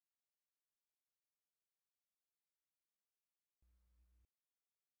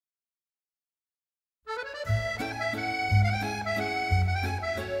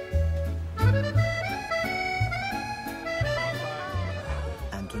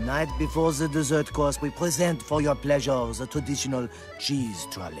And tonight, before the dessert course, we present for your pleasure the traditional cheese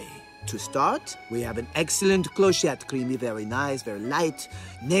trolley. To start, we have an excellent clochette, creamy, very nice, very light.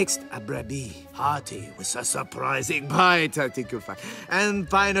 Next, a brebis, hearty, with a surprising bite, I think you'll find. And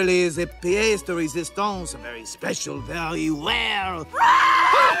finally, the pièce de résistance, a very special, very rare.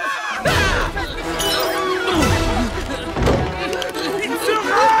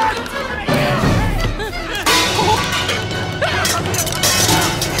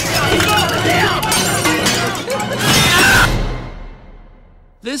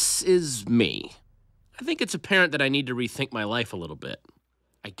 This is me. I think it's apparent that I need to rethink my life a little bit.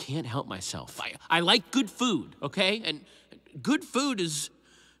 I can't help myself. I like good food, okay? And good food is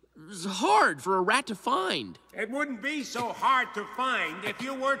hard for a rat to find. It wouldn't be so hard to find if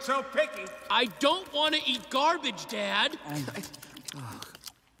you weren't so picky. I don't want to eat garbage, Dad.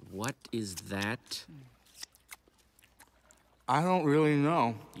 What is that? I don't really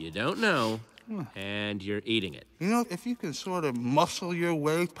know. You don't know, and you're eating it. You know, if you can sort of muscle your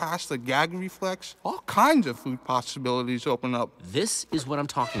way past the gag reflex, all kinds of food possibilities open up. This is what I'm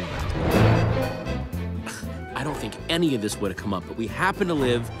talking about. I don't think any of this would have come up, but we happen to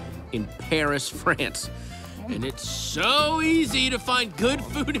live in Paris, France. And it's so easy to find good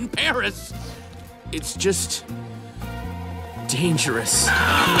food in Paris. It's just dangerous.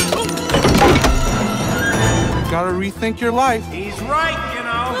 Gotta rethink your life. He's right, you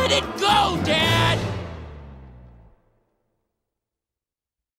know. Let it go, Dad!